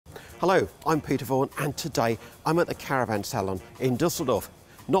Hello, I'm Peter Vaughan and today I'm at the Caravan Salon in Düsseldorf.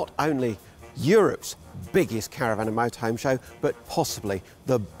 Not only Europe's biggest caravan and motorhome show, but possibly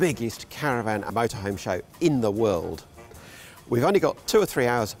the biggest caravan and motorhome show in the world. We've only got 2 or 3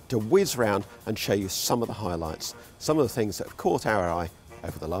 hours to whiz round and show you some of the highlights, some of the things that have caught our eye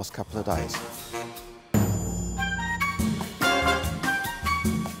over the last couple of days.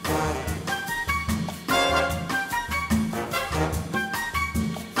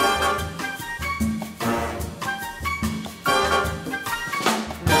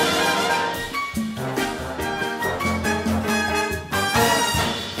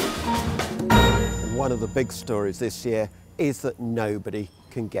 One of the big stories this year is that nobody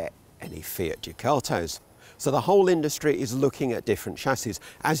can get any Fiat Ducatos. So the whole industry is looking at different chassis.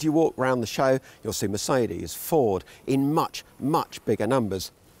 As you walk around the show, you'll see Mercedes, Ford in much, much bigger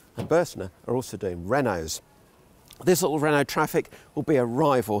numbers. And Bürstner are also doing Renaults. This little Renault Traffic will be a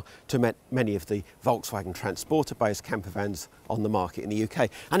rival to many of the Volkswagen Transporter-based campervans on the market in the UK.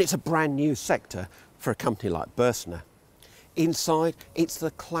 And it's a brand new sector for a company like Bürstner. Inside, it's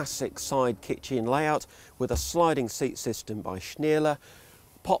the classic side kitchen layout with a sliding seat system by Schneerler,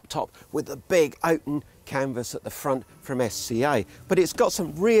 pop top with the big open canvas at the front from SCA. But it's got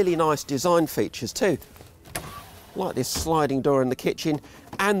some really nice design features too, like this sliding door in the kitchen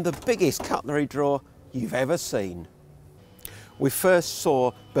and the biggest cutlery drawer you've ever seen. We first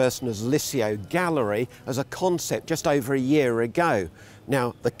saw Bürstner's Lyseo Gallery as a concept just over a year ago.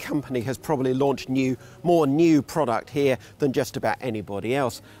 Now, the company has probably launched more new product here than just about anybody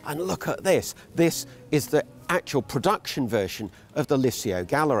else. And look at this. This is the actual production version of the Lyseo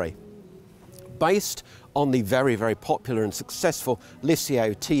Gallery. Based on the very, very popular and successful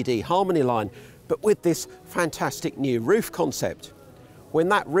Lyseo TD Harmony line, but with this fantastic new roof concept. When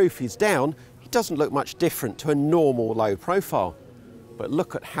that roof is down, it doesn't look much different to a normal low profile. But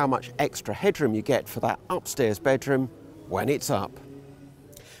look at how much extra headroom you get for that upstairs bedroom when it's up.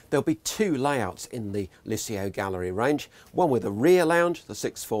 There'll be 2 layouts in the Lyseo Gallery range, one with a rear lounge, the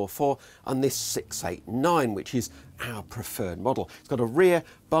 644, and this 689, which is our preferred model. It's got a rear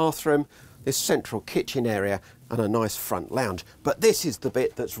bathroom, this central kitchen area, and a nice front lounge. But this is the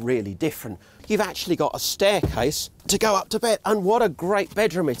bit that's really different. You've actually got a staircase to go up to bed, and what a great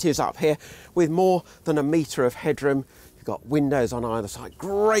bedroom it is up here, with more than a metre of headroom. You've got windows on either side,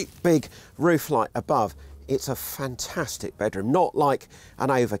 great big roof light above. It's a fantastic bedroom, not like an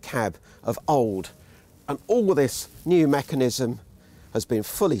overcab of old. And all this new mechanism has been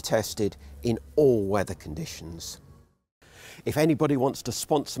fully tested in all weather conditions. If anybody wants to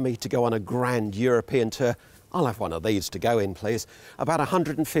sponsor me to go on a grand European tour, I'll have one of these to go in, please. About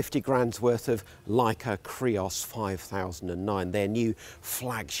 150 grand's worth of Leica Krios 5009, their new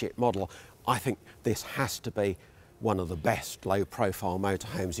flagship model. I think this has to be one of the best low-profile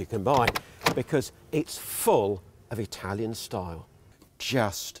motorhomes you can buy because it's full of Italian style.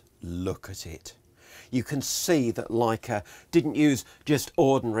 Just look at it. You can see that Leica didn't use just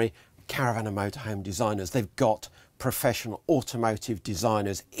ordinary caravan and motorhome designers. They've got professional automotive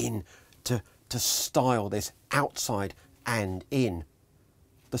designers in to style this outside and in.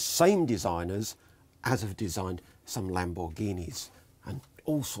 The same designers as have designed some Lamborghinis and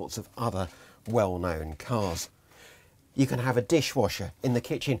all sorts of other well-known cars. You can have a dishwasher in the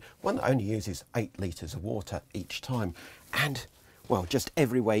kitchen, one that only uses 8 litres of water each time. And, well, just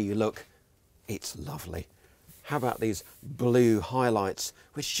everywhere you look, it's lovely. How about these blue highlights,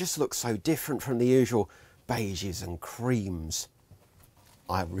 which just look so different from the usual beiges and creams?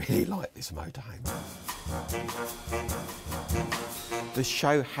 I really like this motorhome. The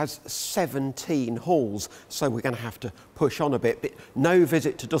show has 17 halls, so we're going to have to push on a bit. But no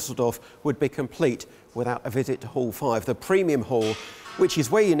visit to Düsseldorf would be complete without a visit to Hall 5, the premium hall, which is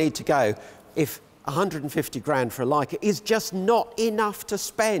where you need to go if 150 grand for a Leica is just not enough to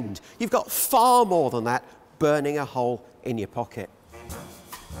spend. You've got far more than that burning a hole in your pocket.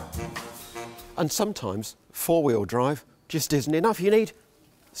 And sometimes 4-wheel drive just isn't enough. You need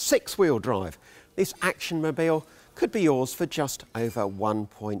 6-wheel drive. This action mobile could be yours for just over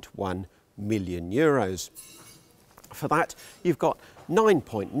 1.1 million euros. For that, you've got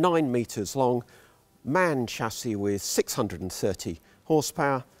 9.9 metres long, MAN chassis with 630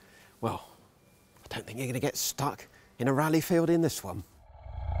 horsepower. Well, I don't think you're going to get stuck in a rally field in this one.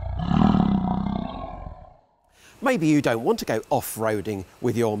 Maybe you don't want to go off-roading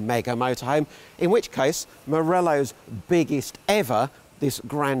with your mega motorhome, in which case Morello's biggest ever, this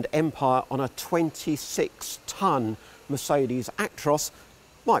Grand Empire on a 26-tonne Mercedes Actros,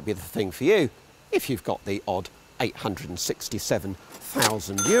 might be the thing for you if you've got the odd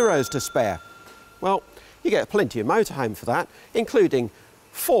 867,000 euros to spare. Well, you get plenty of motorhome for that, including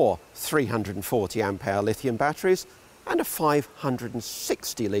 4 340 ampere lithium batteries and a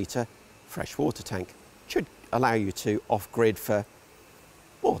 560 litre freshwater tank. Should allow you to off-grid for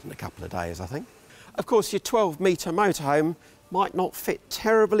more than a couple of days, I think. Of course, your 12-metre motorhome might not fit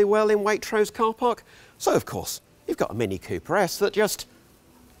terribly well in Waitrose car park, so of course you've got a Mini Cooper S that just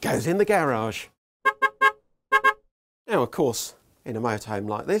goes in the garage. Now, of course, in a motorhome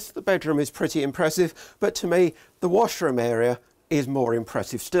like this, the bedroom is pretty impressive, but to me, the washroom area is more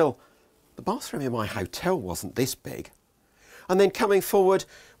impressive still. The bathroom in my hotel wasn't this big. And then coming forward,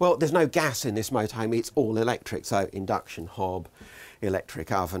 well, there's no gas in this motorhome, it's all electric, so induction hob,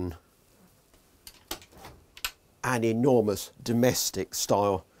 electric oven, an enormous domestic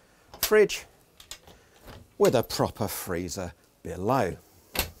style fridge with a proper freezer below.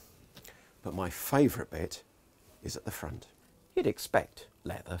 But my favourite bit is at the front. You'd expect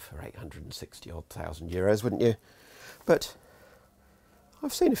leather for 860 odd thousand euros, wouldn't you? But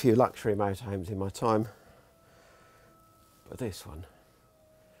I've seen a few luxury motorhomes in my time. But this one,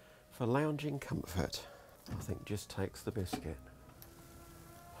 for lounging comfort, I think just takes the biscuit.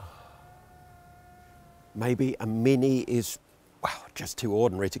 Maybe a Mini is, well, just too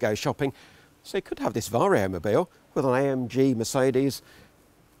ordinary to go shopping. So you could have this Variomobile with an AMG Mercedes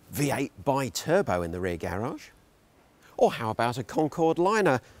V8 bi-turbo in the rear garage. Or how about a Concorde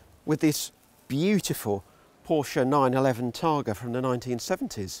liner with this beautiful Porsche 911 Targa from the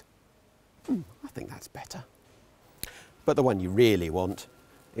 1970s? I think that's better. But the one you really want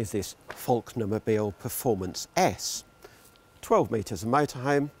is this Volkswagen Performance S. 12 metres of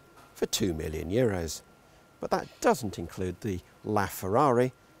motorhome for 2 million euros. But that doesn't include the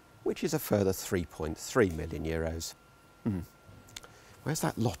LaFerrari, which is a further 3.3 million euros. Where's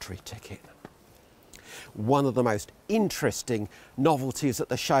that lottery ticket? One of the most interesting novelties at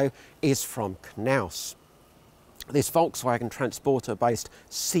the show is from Knaus. This Volkswagen transporter-based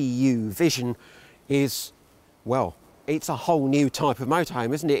CUVision is, well, it's a whole new type of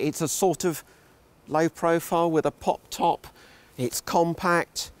motorhome, isn't it? It's a sort of low profile with a pop top. It's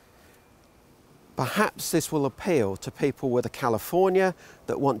compact. Perhaps this will appeal to people with a California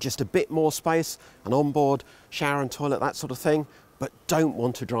that want just a bit more space, an onboard shower and toilet, that sort of thing, but don't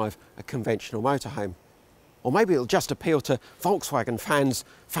want to drive a conventional motorhome. Or maybe it'll just appeal to Volkswagen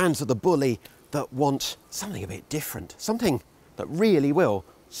fans of the bully that want something a bit different, something that really will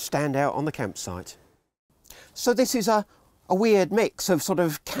stand out on the campsite. So this is a weird mix of sort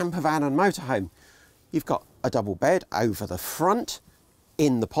of campervan and motorhome. You've got a double bed over the front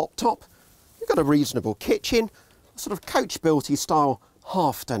in the pop top. You've got a reasonable kitchen, a sort of coach-builty style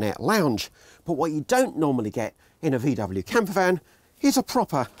half-dinette lounge. But what you don't normally get in a VW campervan is a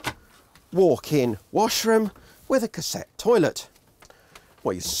proper walk-in washroom with a cassette toilet.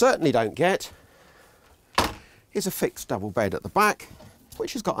 What you certainly don't get is a fixed double bed at the back,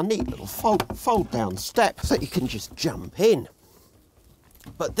 which has got a neat little fold-down step so that you can just jump in.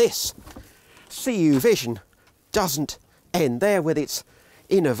 But this CUVision doesn't end there with its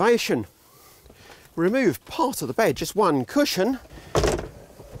innovation. Remove part of the bed, just one cushion,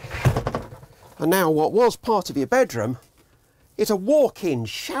 and now what was part of your bedroom is a walk-in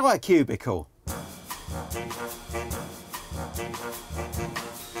shower cubicle.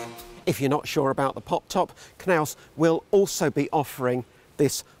 If you're not sure about the pop top, Knaus will also be offering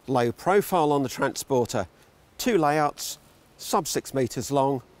this low profile on the transporter. 2 layouts, sub 6 metres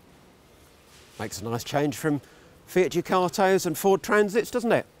long. Makes a nice change from Fiat Ducatos and Ford Transits,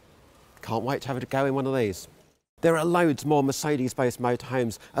 doesn't it? Can't wait to have a go in one of these. There are loads more Mercedes-based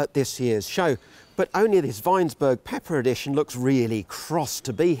motorhomes at this year's show, but only this Weinsberg Pepper edition looks really cross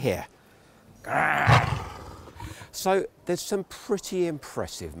to be here. So there's some pretty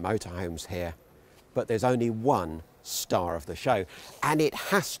impressive motorhomes here, but there's only one star of the show, and it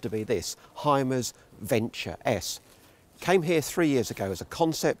has to be this Hymer's Venture S. Came here 3 years ago as a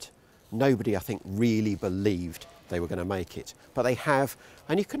concept. Nobody, I think, really believed they were going to make it, but they have,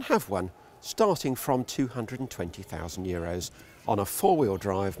 and you can have one starting from 220,000 euros on a 4-wheel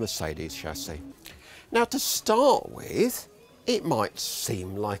drive Mercedes chassis. Now, to start with, it might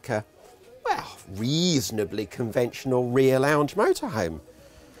seem like a, well, reasonably conventional rear lounge motorhome.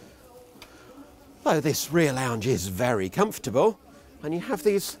 Though this rear lounge is very comfortable, and you have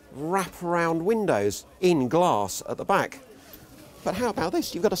these wrap-around windows in glass at the back. But how about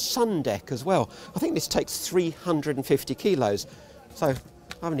this? You've got a sun deck as well. I think this takes 350 kilos. So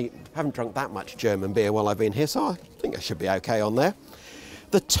I haven't drunk that much German beer while I've been here, so I think I should be okay on there.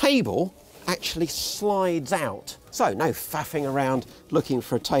 The table actually slides out. So no faffing around looking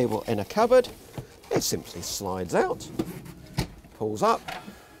for a table in a cupboard. It simply slides out, pulls up,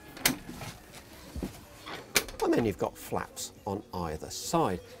 and and then you've got flaps on either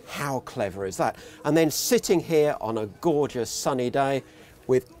side. How clever is that? And then sitting here on a gorgeous sunny day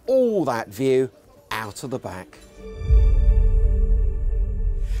with all that view out of the back.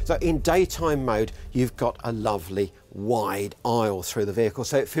 So in daytime mode, you've got a lovely wide aisle through the vehicle,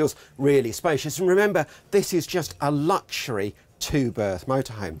 so it feels really spacious. And remember, this is just a luxury two-berth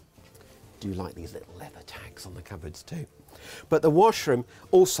motorhome. Do you like these little leather tags on the cupboards too? But the washroom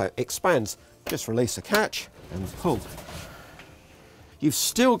also expands. Just release the catch and pull. You've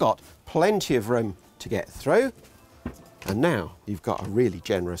still got plenty of room to get through, and now you've got a really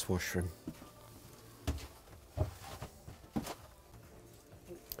generous washroom.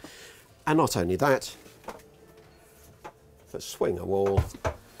 And not only that, but swing a wall,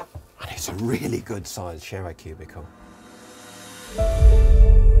 and it's a really good sized shower cubicle.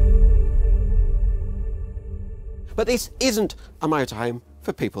 But this isn't a motorhome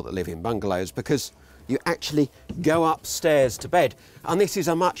for people that live in bungalows, because you actually go upstairs to bed, and this is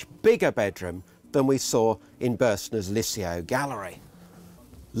a much bigger bedroom than we saw in Bürstner's Lyseo Gallery.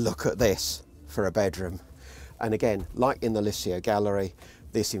 Look at this for a bedroom. And again, like in the Lyseo Gallery,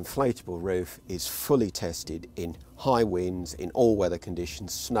 this inflatable roof is fully tested in high winds, in all weather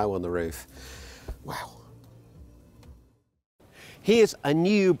conditions, snow on the roof. Wow. Here's a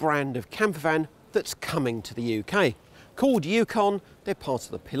new brand of campervan that's coming to the UK. Called Yukon, they're part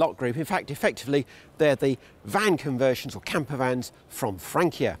of the Pilot Group. In fact, effectively, they're the van conversions or campervans from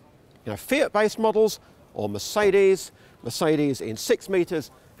Francia. You know, Fiat-based models or Mercedes in 6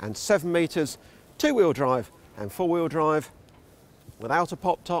 metres and 7 metres, two-wheel drive and four-wheel drive, without a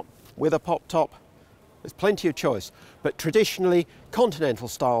pop top, with a pop top. There's plenty of choice, but traditionally continental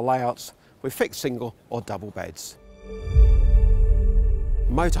style layouts with fixed single or double beds.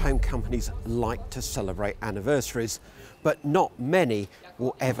 Motorhome companies like to celebrate anniversaries, but not many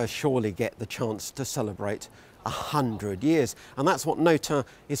will ever surely get the chance to celebrate 100 years. And that's what Notin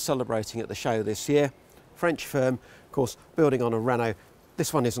is celebrating at the show this year. French firm, of course, building on a Renault.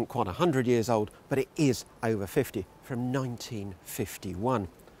 This one isn't quite 100 years old, but it is over 50, from 1951.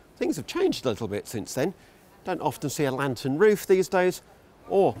 Things have changed a little bit since then. Don't often see a lantern roof these days,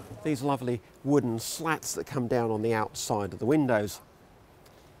 or these lovely wooden slats that come down on the outside of the windows.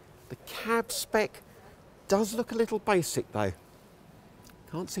 The cab spec does look a little basic though.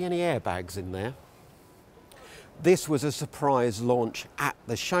 Can't see any airbags in there. This was a surprise launch at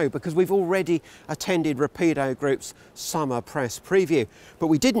the show because we've already attended Rapido Group's summer press preview, but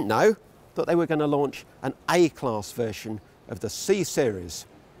we didn't know that they were going to launch an A-class version of the C-Series.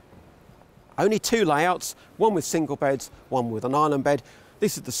 Only two layouts, one with single beds, one with an island bed.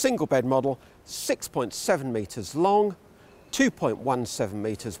 This is the single bed model, 6.7 metres long, 2.17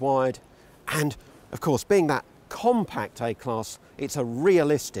 metres wide, and of course, being that compact A-class, it's a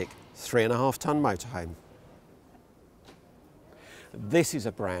realistic 3.5 tonne motorhome. This is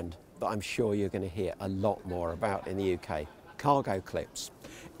a brand that I'm sure you're going to hear a lot more about in the UK, Cargo Clips.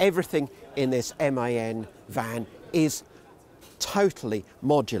 Everything in this MAN van is totally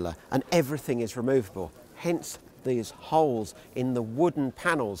modular and everything is removable, hence these holes in the wooden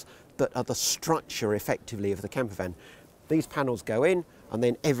panels that are the structure effectively of the campervan. These panels go in and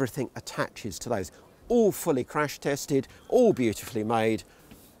then everything attaches to those. All fully crash tested, all beautifully made,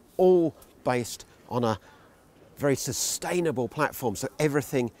 all based on a very sustainable platform, so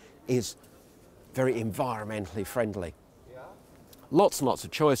everything is very environmentally friendly. Lots and lots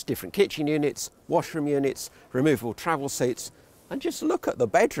of choice, different kitchen units, washroom units, removable travel seats, and just look at the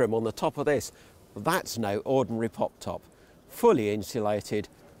bedroom on the top of this. That's no ordinary pop top. Fully insulated,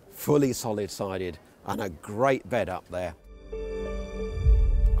 fully solid sided, and a great bed up there.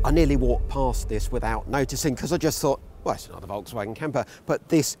 I nearly walked past this without noticing because I just thought, well, it's another Volkswagen camper, but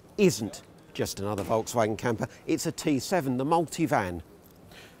this isn't just another Volkswagen camper, it's a T7, the multi-van.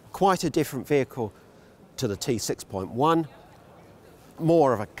 Quite a different vehicle to the T6.1,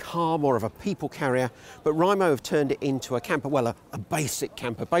 more of a car, more of a people carrier, but Hymer have turned it into a camper, well, a basic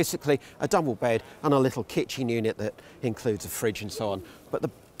camper, basically a double bed and a little kitchen unit that includes a fridge and so on. But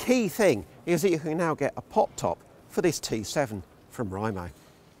the key thing is that you can now get a pop top for this T7 from Hymer.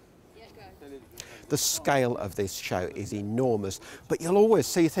 The scale of this show is enormous, but you'll always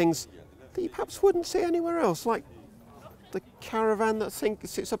see things that you perhaps wouldn't see anywhere else, like the caravan that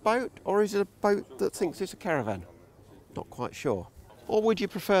thinks it's a boat, or is it a boat that thinks it's a caravan? Not quite sure. Or would you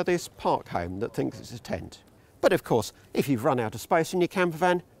prefer this park home that thinks it's a tent? But of course, if you've run out of space in your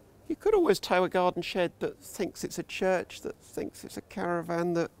campervan, you could always tow a garden shed that thinks it's a church, that thinks it's a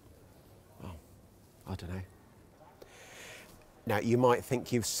caravan, that, well, I don't know. Now, you might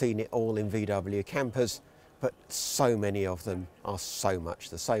think you've seen it all in VW campers, but so many of them are so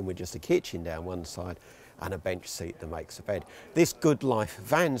much the same with just a kitchen down one side and a bench seat that makes a bed. This Good Life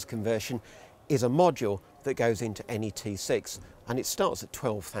Vans conversion is a module that goes into any T6, and it starts at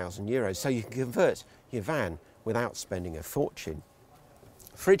 €12,000, so you can convert your van without spending a fortune.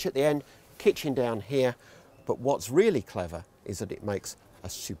 Fridge at the end, kitchen down here, but what's really clever is that it makes a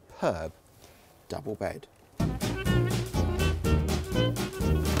superb double bed.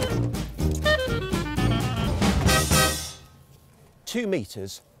 Two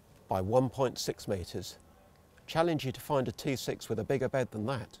metres by 1.6 metres. Challenge you to find a T6 with a bigger bed than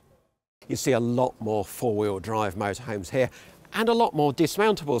that. You see a lot more four-wheel drive motorhomes here and a lot more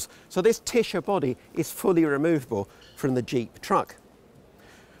dismountables. So this Tisha body is fully removable from the Jeep truck.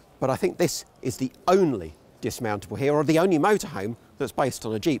 But I think this is the only dismountable here, or the only motorhome that's based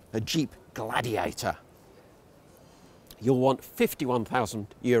on a Jeep Gladiator. You'll want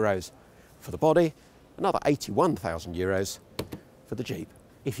 €51,000 for the body, another €81,000 for the Jeep.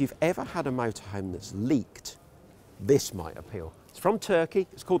 If you've ever had a motorhome that's leaked, this might appeal. It's from Turkey,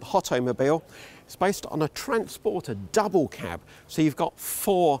 it's called the Hotomobile. It's based on a transporter double cab, so you've got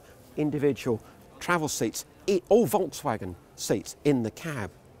 4 individual travel seats, all Volkswagen seats in the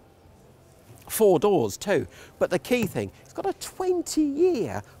cab. 4 doors too, but the key thing, it's got a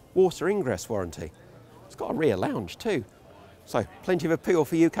 20-year water ingress warranty. It's got a rear lounge too. So plenty of appeal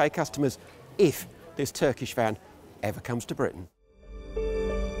for UK customers if this Turkish van ever comes to Britain.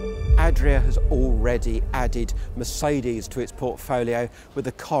 Adria has already added Mercedes to its portfolio with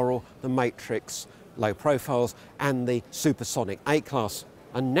the Coral, the Matrix low profiles and the Supersonic A-Class.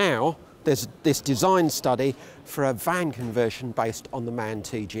 And now there's this design study for a van conversion based on the MAN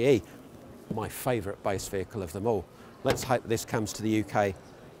TGE, my favourite base vehicle of them all. Let's hope this comes to the UK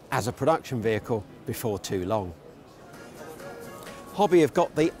as a production vehicle before too long. Hobby have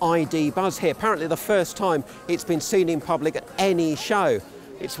got the ID Buzz here, apparently the first time it's been seen in public at any show.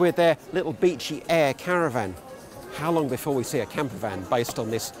 It's with their little beachy air caravan. How long before we see a campervan based on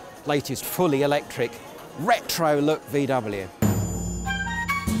this latest fully electric retro look VW?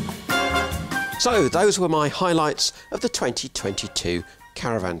 So those were my highlights of the 2022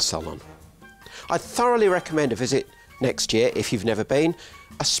 Caravan Salon. I thoroughly recommend a visit next year if you've never been,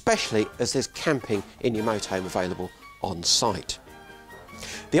 especially as there's camping in your motorhome available on site.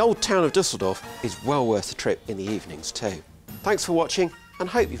 The old town of Düsseldorf is well worth a trip in the evenings too. Thanks for watching and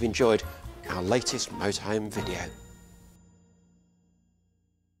hope you've enjoyed our latest motorhome video.